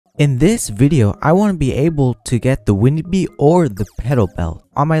In this video, I want to be able to get the Windy Bee or the Petal Belt.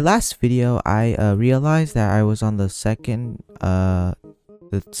 On my last video, I realized that I was on the second Petal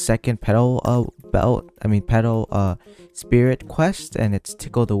Petal Spirit quest, and it's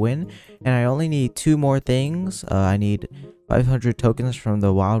Tickle the Wind. And I only need two more things. I need 500 tokens from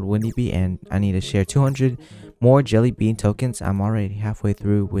the Wild Windy Bee, and I need to share 200 more Jelly Bean tokens. I'm already halfway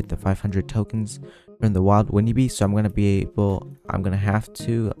through with the 500 tokens from the Wild Windy Bee, so I'm gonna have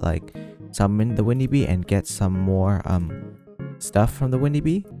to like summon the Windy Bee and get some more stuff from the Windy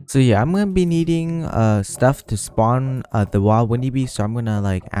Bee. So yeah, I'm gonna be needing stuff to spawn the Wild Windy Bee, so I'm gonna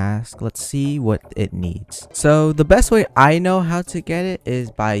like ask, let's see what it needs. So the best way I know how to get it is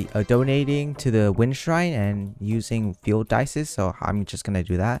by donating to the Wind Shrine and using field dices, so I'm just gonna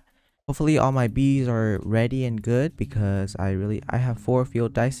do that. Hopefully all my bees are ready and good, because I have 4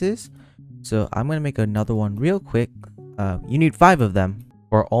 field dices. So I'm gonna make another one real quick. You need 5 of them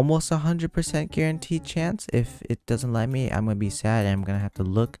for almost 100% guaranteed chance. If it doesn't let me, I'm gonna be sad and I'm gonna have to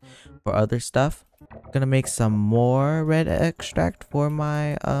look for other stuff. I'm gonna make some more red extract for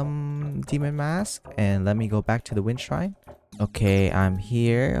my demon mask, and let me go back to the Wind Shrine. Okay, I'm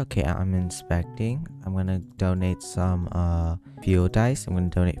here. Okay, I'm inspecting. I'm gonna donate some field dice. I'm gonna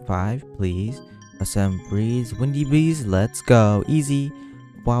donate 5, please. Some breeze, Windy Bees, let's go. Easy.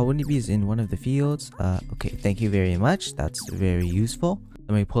 Wow, Windy Bee is in one of the fields. Okay, thank you very much. That's very useful.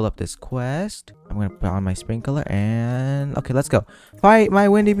 Let me pull up this quest. I'm gonna put on my sprinkler and okay, let's go. Fight my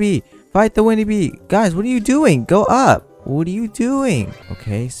Windy Bee. Fight the Windy Bee. Guys, what are you doing? Go up. What are you doing?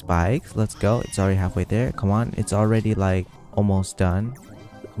 Okay, spikes. Let's go. It's already halfway there. Come on. It's already like almost done.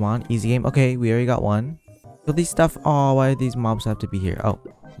 Come on, easy game. Okay, we already got one. So these stuff. Oh, why do these mobs have to be here? Oh,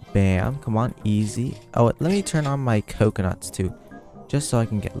 bam. Come on, easy. Oh, let me turn on my coconuts too, just so I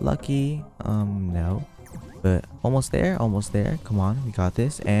can get lucky. No, but almost there, almost there. Come on, we got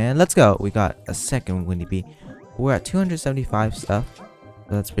this, and let's go. We got a second Windy Bee. We're at 275 stuff, so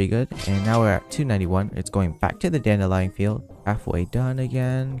that's pretty good. And now we're at 291. It's going back to the dandelion field. Halfway done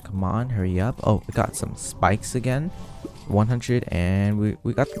again. Come on, hurry up. Oh, we got some spikes again. 100, and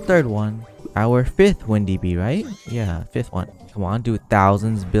we got the third one. Our 5th Windy Bee, right? Yeah, 5th one. Come on, do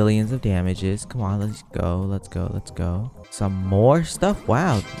thousands, billions of damages. Come on, let's go, let's go, let's go. Some more stuff.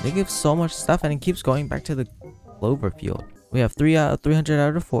 Wow, they give so much stuff, and it keeps going back to the clover field. We have 300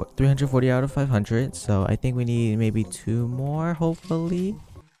 out of 340 out of 500. So I think we need maybe 2 more, hopefully.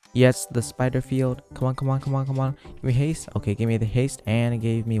 Yes, the spider field. Come on, come on, come on, come on. Give me haste. Okay, give me the haste, and it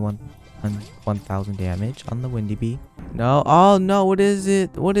gave me 1000 damage on the Windy Bee. No, oh no, what is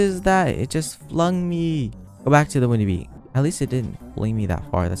it? What is that? It just flung me. Go back to the Windy Bee. At least it didn't fling me that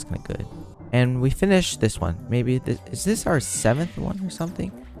far. That's kind of good. And we finished this one. Maybe is this our 7th one or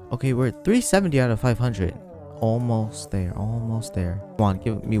something? Okay, we're at 370 out of 500. Almost there, almost there. Come on,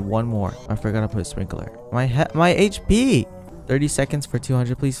 give me one more. I forgot to put a sprinkler. My HP. 30 seconds for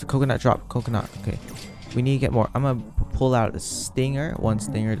 200, please. Coconut drop, coconut. Okay, we need to get more. I'm gonna pull out a stinger. 1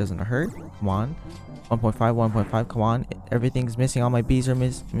 stinger doesn't hurt. Come on. 1.5, 1.5. Come on. Everything's missing. All my bees are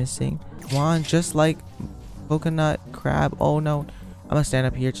missing. Come on, just like coconut crab. Oh no, I'm gonna stand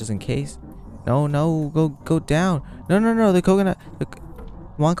up here just in case. No, no, go down. No, no, no, the coconut.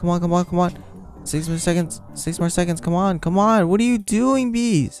 Come on, come on, come on, come on. 6 more seconds. 6 more seconds. Come on, come on. What are you doing,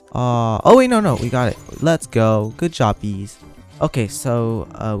 bees? Oh wait, no, we got it. Let's go. Good job, bees. Okay, so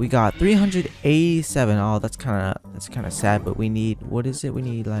we got 387. Oh, that's kind of sad, but we need, what is it? We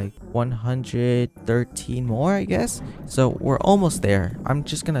need like 113 more, I guess. So we're almost there. I'm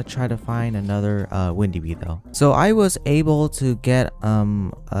just gonna try to find another Windy Bee though. So I was able to get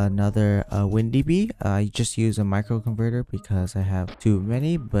another Windy Bee. I just use a micro converter because I have too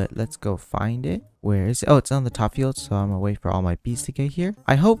many, but let's go find it. Where is it? Oh, it's on the top field, so I'm gonna wait for all my bees to get here.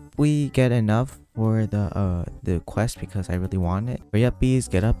 I hope we get enough for the quest, because I really want it. Hurry up, bees,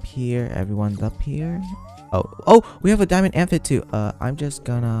 get up here. Everyone's up here. Oh, we have a diamond amphit too. I'm just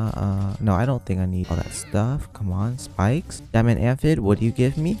gonna no, I don't think I need all that stuff. Come on, spikes. Diamond amphit, what do you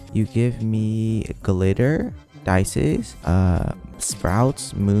give me? You give me glitter, dices,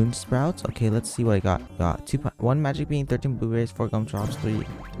 sprouts, moon sprouts. Okay, let's see what I got. 1 magic bean, 13 blueberries, 4 gumdrops, 3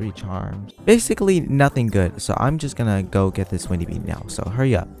 charms. Basically nothing good, so I'm just gonna go get this Windy Bee now. So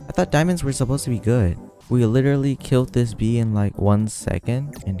hurry up. I thought diamonds were supposed to be good. We literally killed this bee in like 1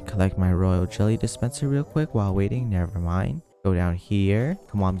 second. And collect my royal jelly dispenser real quick while waiting. Never mind. Go down here.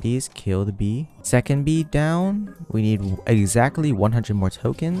 Come on, bees, kill the bee. Second bee down. We need exactly 100 more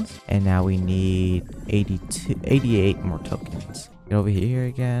tokens, and now we need 88 more tokens. Get over here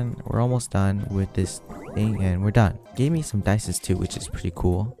again. We're almost done with this thing, and we're done. Gave me some dices too, which is pretty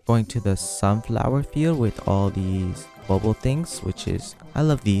cool. Going to the sunflower field with all these bubble things, which is, I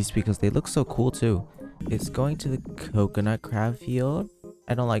love these because they look so cool too. It's going to the coconut crab field.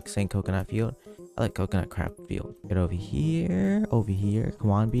 I don't like saying coconut field. I like coconut crab field. Get over here, over here.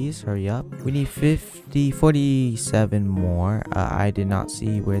 Come on, bees, hurry up. We need 47 more. I did not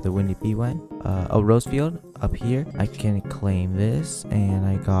see where the windy bee went. Oh, rose field up here. I can claim this, and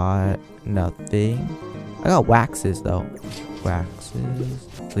I got nothing. I got waxes though. Waxes.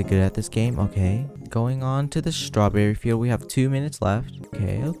 Really good at this game. Okay. Going on to the strawberry field. We have 2 minutes left.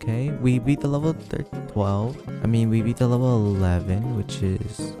 Okay. We beat the level 12. I mean, we beat the level 11, which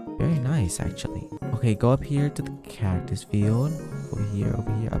is very nice actually. Okay, go up here to the cactus field. Over here,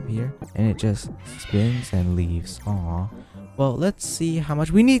 up here. And it just spins and leaves. Aw. Well, let's see how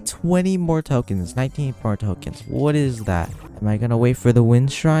much. We need 20 more tokens. 19 more tokens. What is that? Am I gonna wait for the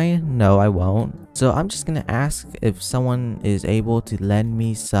wind shrine? No, I won't. So I'm just gonna ask if someone is able to lend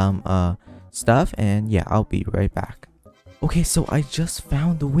me some stuff, and yeah, I'll be right back. Okay, so I just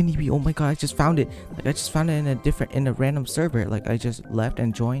found the windy bee. Oh my god, I just found it. Like, I just found it in a random server. Like, I just left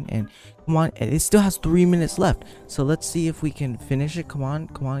and joined, and come on, and it still has 3 minutes left. So let's see if we can finish it. Come on,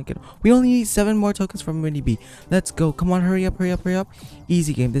 we only need 7 more tokens from windy bee. Let's go. Come on, hurry up.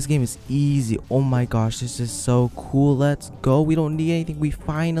 Easy game. This game is easy. Oh my gosh, this is so cool. Let's go. We don't need anything. We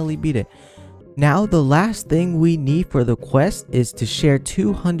finally beat it. Now, the last thing we need for the quest is to share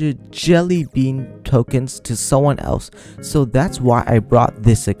 200 jelly bean tokens to someone else. So that's why I brought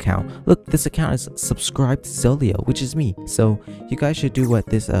this account. Look, this account is subscribed to Zollio, which is me. So you guys should do what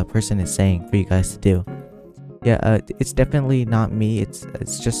this person is saying for you guys to do. Yeah, it's definitely not me.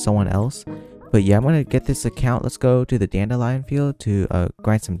 It's just someone else. But yeah, I'm gonna get this account. Let's go to the dandelion field to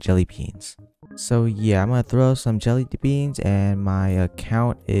grind some jelly beans. So yeah, I'm gonna throw some jelly beans, and my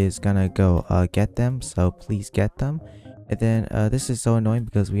account is gonna go get them. So please get them. And then this is so annoying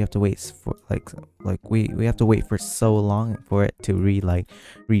because we have to wait for we have to wait for so long for it to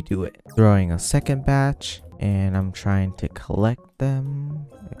redo it. Throwing a second batch, and I'm trying to collect them.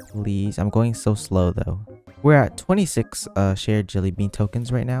 Please, I'm going so slow though. We're at 26 shared jelly bean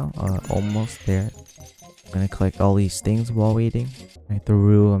tokens right now. Almost there. I'm gonna collect all these things while waiting. I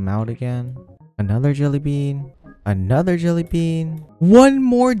threw them out again. Another jelly bean. Another jelly bean. One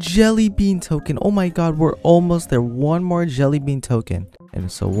more jelly bean token. Oh my god, we're almost there. One more jelly bean token.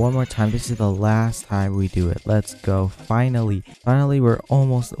 And so one more time. This is the last time we do it. Let's go. Finally, we're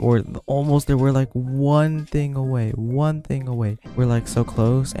almost there. We're like one thing away. We're like so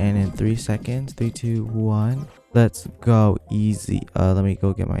close. And in 3 seconds, 3, 2, 1. Let's go. Easy. Let me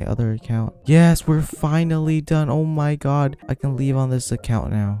go get my other account. Yes, we're finally done. Oh my god, I can leave on this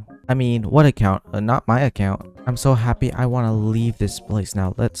account now. I mean, what account? Not my account. I'm so happy. I want to leave this place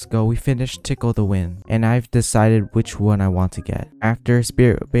now. Let's go. We finished Tickle the Wind, and I've decided which one I want to get. After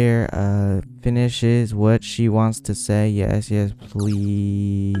Spirit Bear finishes what she wants to say, yes,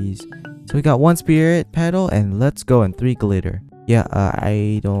 please. So we got 1 spirit petal, and let's go, and 3 glitter. Yeah,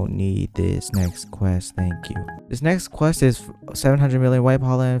 I don't need this next quest. Thank you. This next quest is 700 million white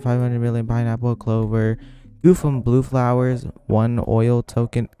pollen, 500 million pineapple, clover, goo from blue flowers, 1 oil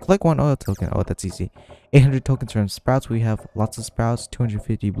token. Collect 1 oil token. Oh, that's easy. 800 tokens from sprouts. We have lots of sprouts.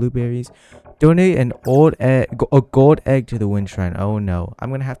 250 blueberries. Donate a gold egg to the wind shrine. Oh no, I'm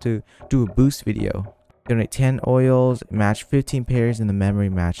gonna have to do a boost video. Donate 10 oils. Match 15 pairs in the memory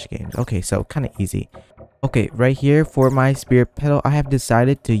match games. Okay, so kind of easy. Okay, right here for my spirit petal, I have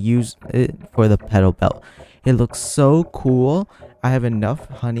decided to use it for the petal belt. It looks so cool. I have enough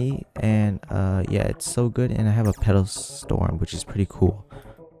honey, and yeah, it's so good. And I have a petal storm, which is pretty cool.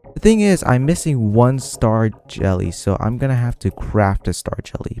 The thing is, I'm missing 1 star jelly, so I'm gonna have to craft a star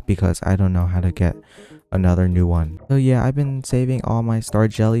jelly because I don't know how to get another new one. So yeah, I've been saving all my star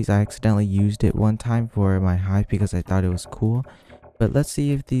jellies. I accidentally used it one time for my hive because I thought it was cool. But let's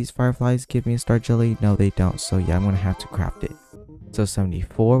see if these fireflies give me a star jelly. No, they don't. So yeah, I'm gonna have to craft it. So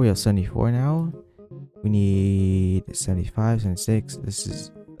 74. We have 74 now. We need 75,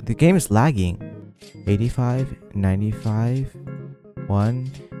 76. The game is lagging. 85, 95.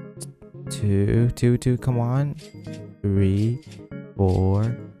 1, 2. Come on. 3,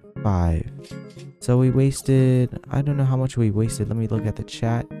 4, 5. So we wasted, I don't know how much we wasted. Let me look at the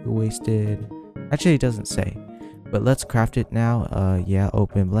chat. We wasted, actually it doesn't say. But let's craft it now. Yeah,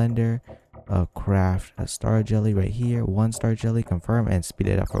 open blender. Craft a star jelly right here. 1 star jelly, confirm, and speed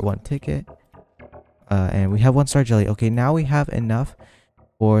it up for 1 ticket. And we have 1 star jelly. Okay, now we have enough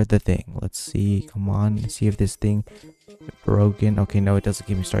for the thing. Let's see. Come on. See if this thing broken. Okay, no, it doesn't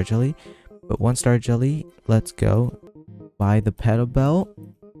give me star jelly. But 1 star jelly. Let's go. Buy the petal belt.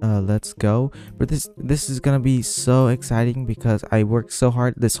 Let's go. But this is gonna be so exciting because I worked so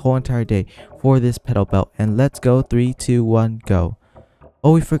hard this whole entire day for this pedal belt. And let's go. 3, 2, 1, go.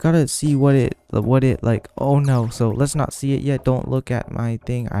 Oh, we forgot to see what it like. Oh no, so let's not see it yet. Don't look at my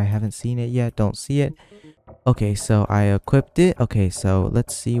thing. I haven't seen it yet. Don't see it. Okay, so I equipped it. Okay, so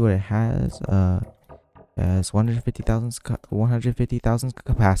let's see what it has. Has 150,000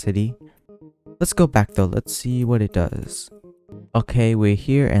 capacity. Let's go back though. Let's see what it does. Okay, we're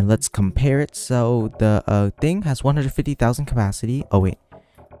here and let's compare it. So the thing has 150,000 capacity. Oh wait,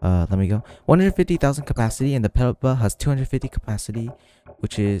 let me go. 150,000 capacity, and the pedal belt has 250 capacity,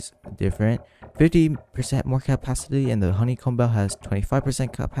 which is different. 50% more capacity, and the honeycomb belt has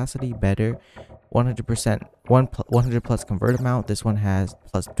 25% capacity, better. 100% 100 plus convert amount. This one has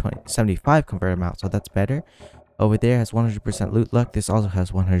plus 75 convert amount, so that's better. Over there has 100% loot luck. This also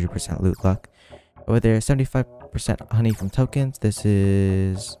has 100% loot luck. Over there, 75% honey from tokens. This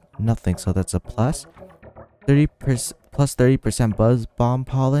is nothing, so that's a plus. 30% plus 30% buzz bomb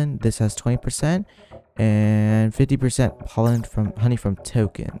pollen. This has 20%, and 50% pollen from honey from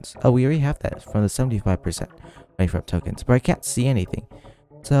tokens. Oh, we already have that from the 75% honey from tokens, but I can't see anything.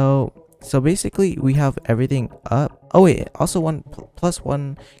 So basically we have everything up. Oh wait, also plus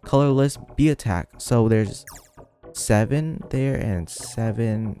one colorless bee attack. So there's 7 there and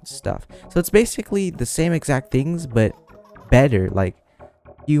 7 stuff. So it's basically the same exact things but better, like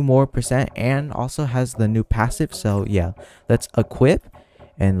few more percent, and also has the new passive. So yeah, let's equip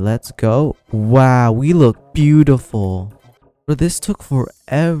and let's go. Wow, we look beautiful. But this took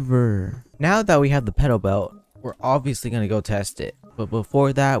forever. Now that we have the pedal belt, we're obviously gonna go test it. But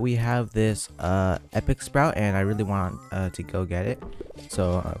before that, we have this epic sprout, and I really want to go get it.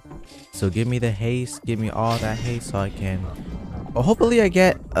 So give me the haste, give me all that haste, so I can hopefully I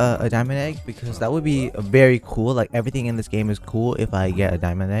get a diamond egg, because that would be very cool. Like, everything in this game is cool if I get a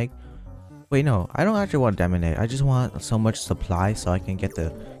diamond egg. Wait, no, I don't actually want a diamond egg. I just want so much supply so I can get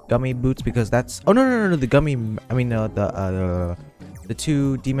the gummy boots, because that's no, the gummy, I mean the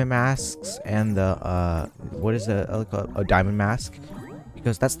 2 demon masks and the what is a diamond mask,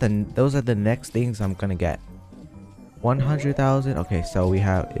 because those are the next things I'm gonna get. 100,000. Okay, so we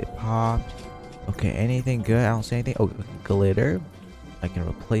have it popped. Okay, anything good? I don't see anything. Oh, glitter. I can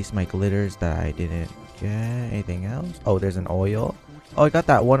replace my glitters that I didn't get. Anything else? Oh, there's an oil. Oh, I got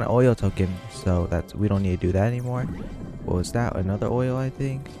that 1 oil token, so we don't need to do that anymore. What was that? Another oil, I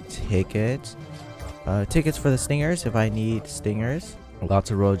think. Tickets. Tickets for the stingers if I need stingers.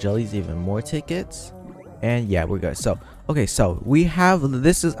 Lots of royal jellies, even more tickets. And yeah, we're good. So okay, so we have,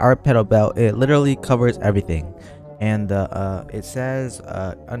 this is our pedal belt. It literally covers everything. And it says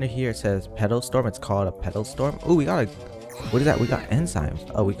under here it says pedal storm. It's called a pedal storm. Oh, we got what is that? We got enzymes.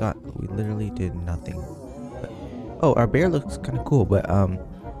 Oh, we literally did nothing. But, oh, our bear looks kind of cool. But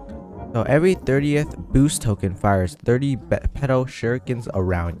so every 30th boost token fires 30 pedal shurikens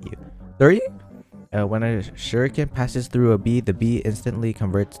around you. 30. When a shuriken passes through a bee, the bee instantly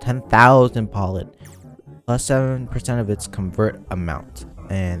converts 10,000 pollen plus 7% of its convert amount,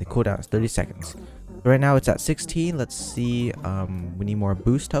 and the cooldown is 30 seconds. Right now it's at 16. Let's see. We need more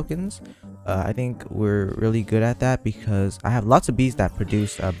boost tokens. I think we're really good at that because I have lots of bees that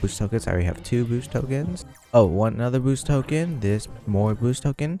produce boost tokens. I already have 2 boost tokens. Oh, another boost token. This more boost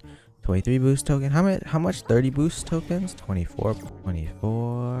token. 23 boost token. How much? 30 boost tokens. 24,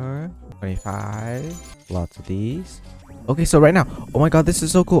 25. Lots of these. Okay, so right now, oh my god, this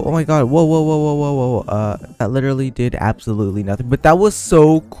is so cool. Oh my god, whoa. That literally did absolutely nothing, but that was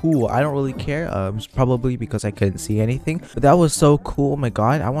so cool. I don't really care. It's probably because I couldn't see anything, but that was so cool. Oh my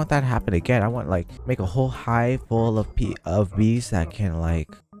god, I want that to happen again. I want, like, make a whole hive full of bees that can, like,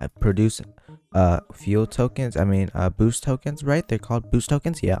 produce fuel tokens. I mean boost tokens, right? They're called boost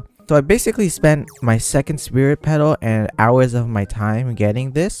tokens. Yeah. So I basically spent my 2nd spirit petal and hours of my time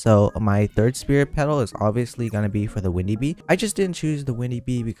getting this. So my 3rd spirit petal is obviously going to be for the windy bee. I just didn't choose the windy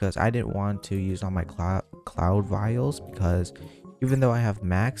bee because I didn't want to use all my cloud vials, because even though I have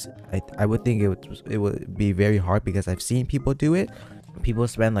max, I would think it would be very hard, because I've seen people do it. People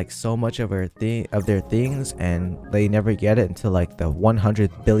spend like so much of their things and they never get it until like the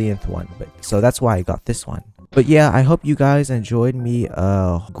 100 billionth one. But so that's why I got this one. But yeah, I hope you guys enjoyed me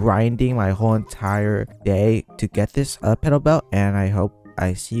grinding my whole entire day to get this pedal belt, and I hope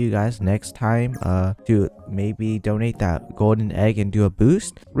I see you guys next time to maybe donate that golden egg and do a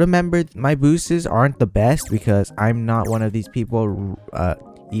boost. Remember, my boosts aren't the best because I'm not one of these people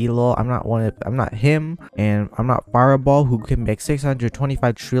Elo. I'm not him, and I'm not Fireball, who can make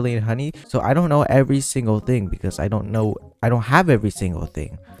 625 trillion honey. So I don't know every single thing because I don't have every single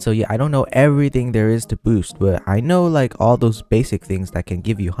thing. So yeah, I don't know everything there is to boost, but I know like all those basic things that can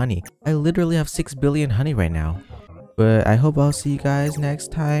give you honey. I literally have 6 billion honey right now. But I hope I'll see you guys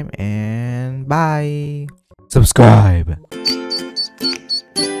next time, and bye. Subscribe.